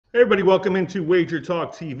Hey everybody, welcome into Wager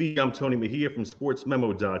Talk TV. I'm Tony Mejia from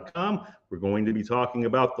sportsmemo.com. We're going to be talking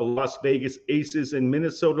about the Las Vegas Aces and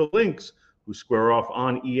Minnesota Lynx, who square off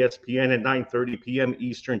on ESPN at 9:30 p.m.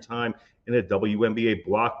 Eastern Time in a WNBA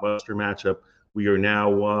blockbuster matchup. We are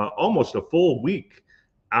now almost a full week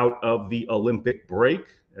out of the Olympic break,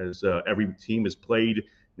 as every team has played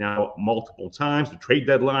now multiple times. The trade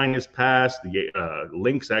deadline has passed. The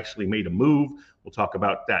Lynx actually made a move. We'll talk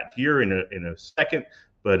about that here in a second.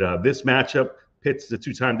 But this matchup pits the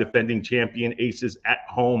two-time defending champion Aces at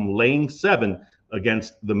home, laying 7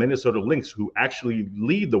 against the Minnesota Lynx, who actually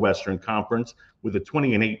lead the Western Conference with a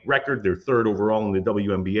 20-8 record. They're third overall in the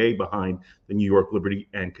WNBA behind the New York Liberty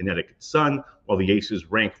and Connecticut Sun, while the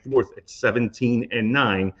Aces rank fourth at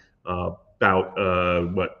 17-9, about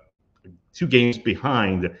 2 games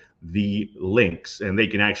behind the Lynx. And they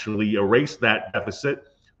can actually erase that deficit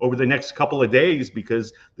over the next couple of days,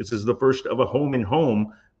 because this is the first of a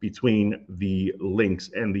home-and-home between the Lynx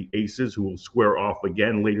and the Aces, who will square off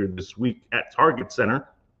again later this week at Target Center.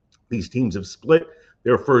 These teams have split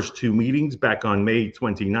their first 2 meetings back on May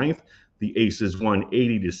 29th. The Aces won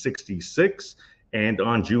 80-66, and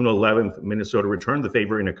on June 11th, Minnesota returned the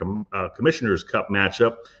favor in a Commissioner's Cup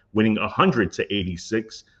matchup, winning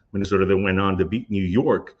 100-86. Minnesota then went on to beat New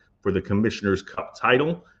York for the Commissioner's Cup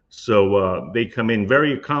title. So they come in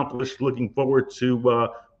very accomplished, looking forward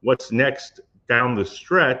to what's next down the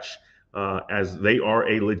stretch, as they are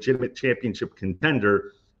a legitimate championship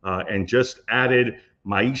contender, and just added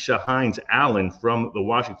Myisha Hines-Allen from the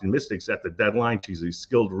Washington Mystics at the deadline. She's a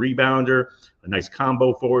skilled rebounder, a nice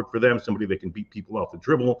combo forward for them, somebody that can beat people off the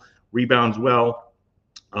dribble, rebounds well.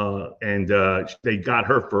 And they got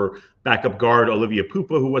her for backup guard Olivia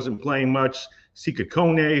Pupa, who wasn't playing much, Sika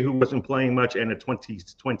Kone, who wasn't playing much, and a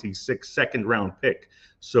 2026 second-round pick.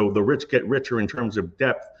 So the rich get richer in terms of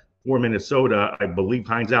depth for Minnesota. I believe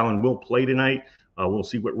Hines-Allen will play tonight. We'll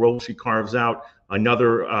see what role she carves out.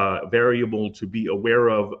 Another variable to be aware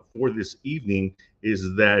of for this evening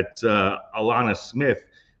is that Alana Smith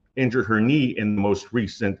injured her knee in the most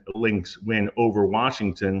recent Lynx win over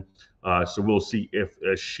Washington. So we'll see if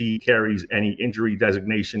she carries any injury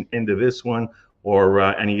designation into this one, or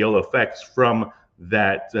any ill effects from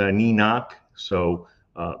that knee knock. So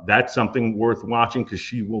that's something worth watching, because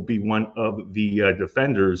she will be one of the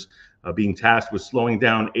defenders being tasked with slowing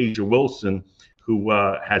down Asia Wilson, who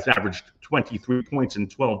has averaged 23 points and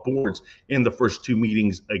 12 boards in the first 2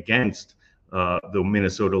 meetings against the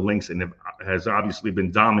Minnesota Lynx, and has obviously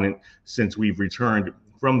been dominant since we've returned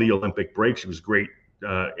from the Olympic break. She was great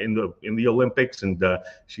in the Olympics, and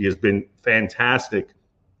she has been fantastic,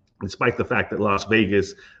 despite the fact that Las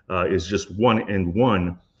Vegas is just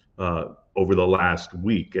 1-1 over the last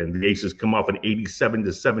week. And the Aces come off an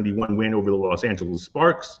 87-71 win over the Los Angeles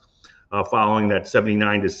Sparks, following that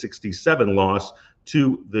 79-67 loss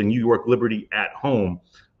to the New York Liberty at home.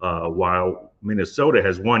 While Minnesota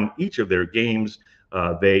has won each of their games,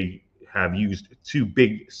 they have used 2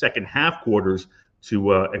 big second half quarters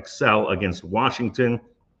to excel against Washington.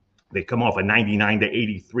 They come off a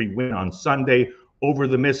 99-83 win on Sunday over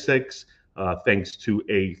the Mystics, thanks to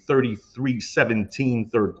a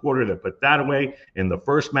 33-17 third quarter that put that away. In the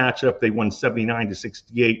first matchup, they won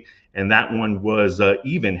 79-68, and that one was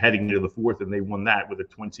even heading into the fourth, and they won that with a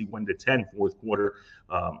 21-10 fourth quarter.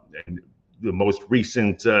 And the most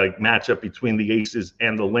recent matchup between the Aces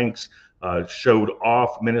and the Lynx showed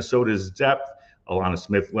off Minnesota's depth. Alana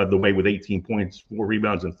Smith led the way with 18 points, 4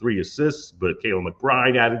 rebounds, and 3 assists, but Kayla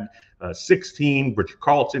McBride added 16, Bridget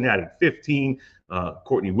Carlton added 15,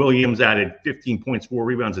 Courtney Williams added 15 points, 4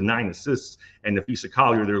 rebounds, and 9 assists, and Napheesa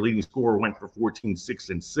Collier, their leading scorer, went for 14, 6,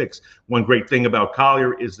 and 6. One great thing about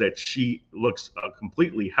Collier is that she looks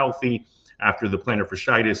completely healthy after the plantar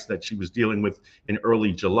fasciitis that she was dealing with in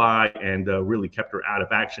early July, and really kept her out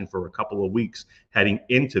of action for a couple of weeks heading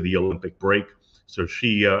into the Olympic break. So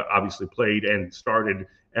she obviously played and started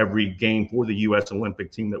every game for the U.S.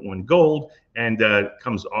 Olympic team that won gold, and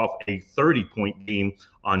comes off a 30-point game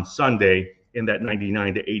on Sunday in that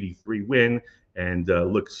 99-83 win, and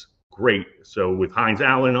looks great. So with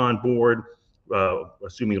Hines-Allen on board,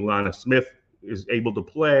 assuming Alana Smith is able to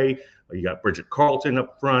play, you got Bridget Carlton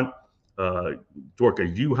up front,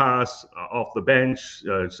 Dorka Juhas off the bench,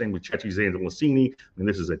 same with Chechi Zandalasini. I mean,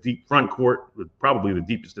 this is a deep front court, probably the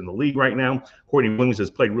deepest in the league right now. Courtney Williams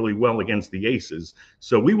has played really well against the Aces.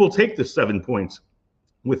 So we will take the 7 points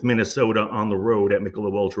with Minnesota on the road at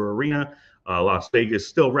Michelob Ultra Arena. Las Vegas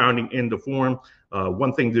still rounding into form.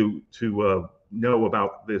 One thing to know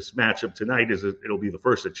about this matchup tonight is that it'll be the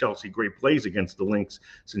first that Chelsea Gray plays against the Lynx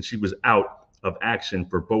since she was out of action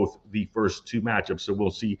for both the first two matchups. So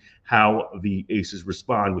we'll see how the Aces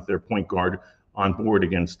respond with their point guard on board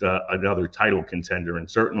against another title contender. And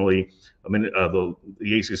certainly, the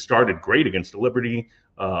Aces started great against the Liberty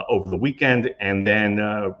over the weekend, and then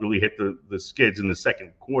really hit the skids in the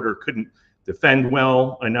second quarter. Couldn't defend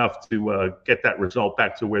well enough to get that result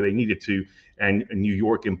back to where they needed to. And New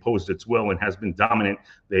York imposed its will and has been dominant.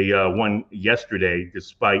 They won yesterday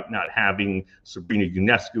despite not having Sabrina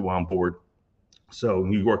Ionescu on board. So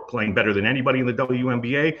New York playing better than anybody in the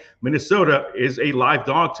WNBA. Minnesota is a live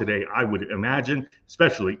dog today, I would imagine,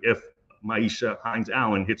 especially if Myisha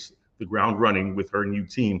Hines-Allen hits the ground running with her new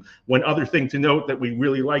team. One other thing to note that we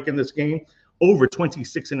really like in this game, over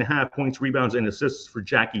 26.5 points, rebounds, and assists for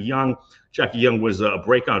Jackie Young. Jackie Young was a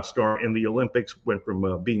breakout star in the Olympics, went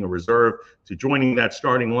from being a reserve to joining that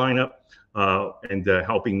starting lineup and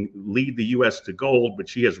helping lead the U.S. to gold, but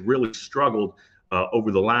she has really struggled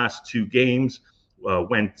over the last two games.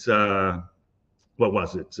 Went, what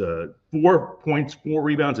was it? 4 points, 4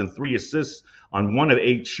 rebounds, and 3 assists on 1 of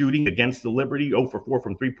 8 shooting against the Liberty, 0 for 4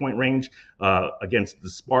 from three-point range against the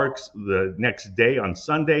Sparks the next day on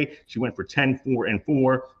Sunday. She went for 10, 4, and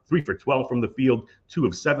 4, 3 for 12 from the field, 2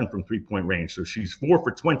 of 7 from three-point range. So she's 4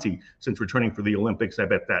 for 20 since returning for the Olympics. I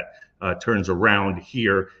bet that turns around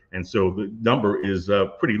here. And so the number is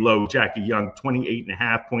pretty low. Jackie Young,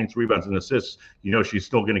 28.5 points, rebounds, and assists. You know she's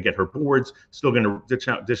still going to get her boards, still going to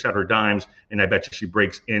dish out her dimes, and I bet you she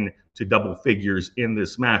breaks into double figures in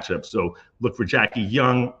this matchup. So look for Jackie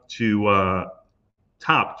Young to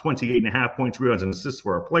top 28.5 points, rebounds, and assists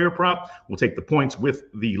for our player prop. We'll take the points with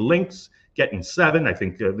the Lynx, getting 7. I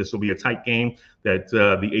think this will be a tight game that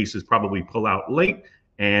the Aces probably pull out late.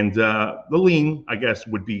 And the lean, I guess,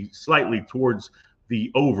 would be slightly towards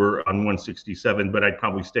the over on 167, but I'd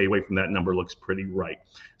probably stay away from that number. Looks pretty right.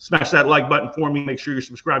 Smash that like button for me. Make sure you're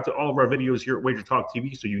subscribed to all of our videos here at Wager Talk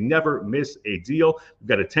TV so you never miss a deal. We've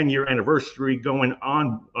got a 10-year anniversary going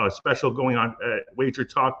on, special going on at Wager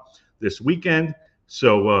Talk this weekend.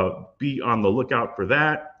 So be on the lookout for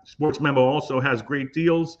that. Sports Memo also has great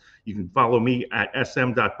deals. You can follow me at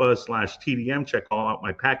sm.buzz/TDM. Check all out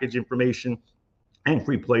my package information and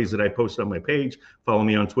free plays that I post on my page. Follow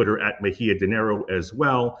me on Twitter at Mejia Dinero as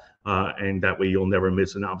well. And that way you'll never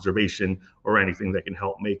miss an observation or anything that can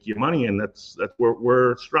help make you money. And that's what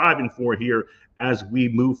we're striving for here as we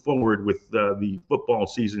move forward with the football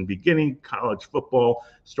season beginning. College football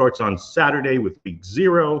starts on Saturday with week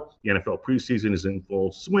 0. The NFL preseason is in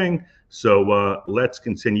full swing. So let's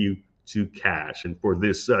continue to cash. And for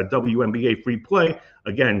this WNBA free play,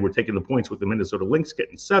 again, we're taking the points with the Minnesota Lynx,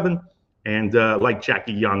 getting 7. And like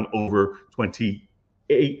Jackie Young, over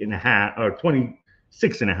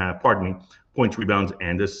 26.5, points, rebounds,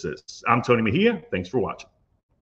 and assists. I'm Tony Mejia. Thanks for watching.